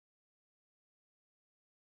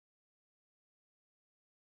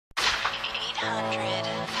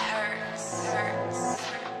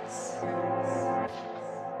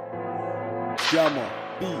Jammer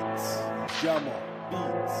beats, jammer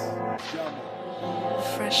beats, jammer.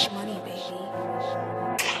 Fresh money, baby.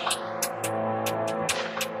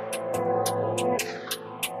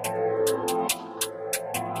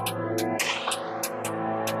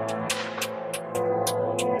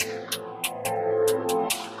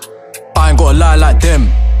 I ain't gotta lie like them.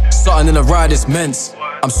 Something in the ride is men's.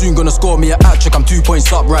 I'm soon gonna score me a hat-trick. I'm 2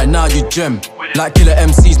 points up right now, you gem. Like killer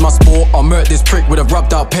MC's my sport. I'll murk this prick with a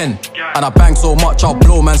rubbed out pen. And I bang so much I'll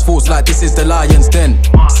blow man's thoughts like this is the lion's den.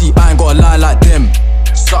 See, I ain't gotta lie like them.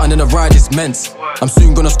 Something in the ride is men's. I'm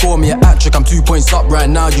soon gonna score me a hat-trick. I'm 2 points up right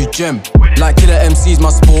now, you gem. Like killer MC's my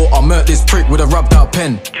sport. I'll murk this prick with a rubbed out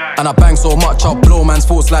pen. And I bang so much I'll blow man's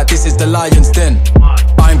thoughts like this is the lion's den.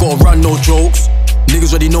 I ain't gotta run no jokes.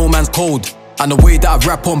 Niggas already know man's cold. And the way that I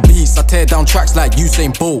rap on beats, I tear down tracks like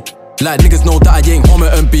Usain Bolt. Like niggas know that I ain't Homer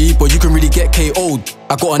and B, but you can really get KO'd.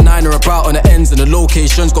 I got a niner about on the ends and the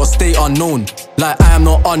locations gotta stay unknown. Like I am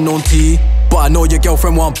not unknown T, but I know your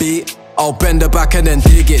girlfriend want beat. I'll bend her back and then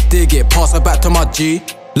dig it, pass her back to my G.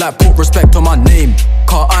 Like put respect on my name,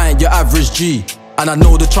 cause I ain't your average G. And I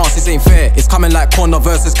know the chances ain't fair, it's coming like Conor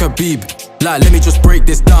versus Khabib. Like let me just break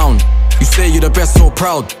this down. You say you're the best, so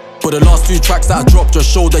proud, but the last 2 tracks that I dropped just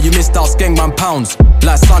showed that you missed out skeng man Poundz.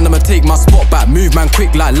 Like son, I'ma take my spot back, move man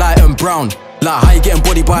quick like light and brown. Like how you getting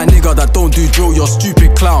bodied by a nigga that don't do drill, you're a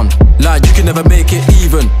stupid clown. Like you can never make it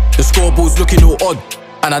even, the scoreboard's looking all odd.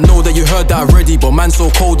 And I know that you heard that already, but man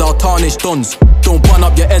so cold I'll tarnish dons. Don't bun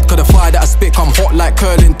up your head cause the fire that I spit come hot like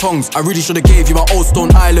curling tongues. I really should've gave you my old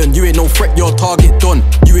Stone Island. You ain't no threat, your target done.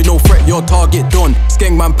 You ain't no threat, your target done.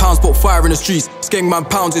 Skeng man Poundz put fire in the streets. Skeng man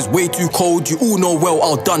Poundz is way too cold. You all know well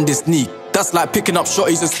I'll done this neat. That's like picking up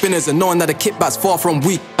shotties and spinners and knowing that the kickback's far from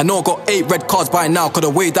weak. I know I got 8 red cards by now cause the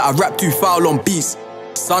way that I rap too foul on beats.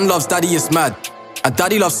 Son loves daddy, it's mad, and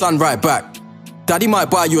daddy loves son right back. Daddy might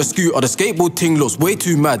buy you a scooter, the skateboard ting looks way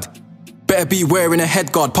too mad. Better be wearing a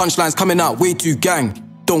headguard, punchlines coming out way too gang.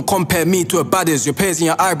 Don't compare me to a badders, your pears in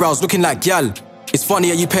your eyebrows looking like gal. It's funny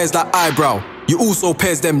how you pairs that eyebrow, you also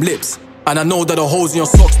pairs them lips. And I know that the holes in your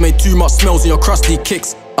socks made too much smells in your crusty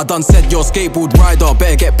kicks. I done said you're a skateboard rider,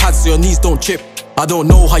 better get pads so your knees don't chip. I don't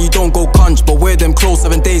know how you don't go conch, but wear them clothes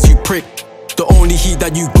 7 days you prick. The only heat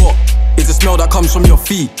that you got is the smell that comes from your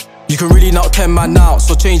feet. You can really knock 10 man out,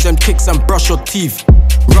 so change them kicks and brush your teeth.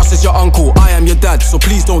 Russ is your uncle, I am your dad, so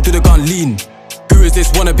please don't do the gun lean. Who is this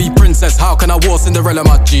wannabe princess? How can I war Cinderella,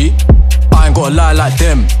 my G? I ain't gotta lie like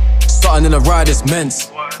them. Something in the ride is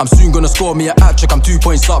men's. I'm soon gonna score me a hat-trick. I'm 2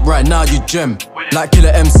 points up right now, you gem. Like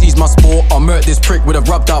killer MC's my sport. I'll murk this prick with a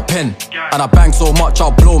rubbed out pen. And I bang so much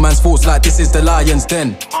I'll blow man's thoughts like this is the lion's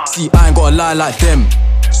den. See, I ain't gotta lie like them.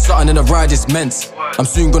 Something in the ride is men's. I'm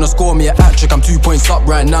soon gonna score me a hat-trick. I'm 2 points up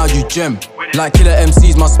right now, you gem. Like killer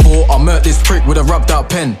MC's my sport. I'll murk this prick with a rubbed out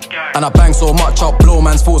pen. And I bang so much I'll blow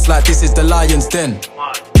man's thoughts like this is the lion's den.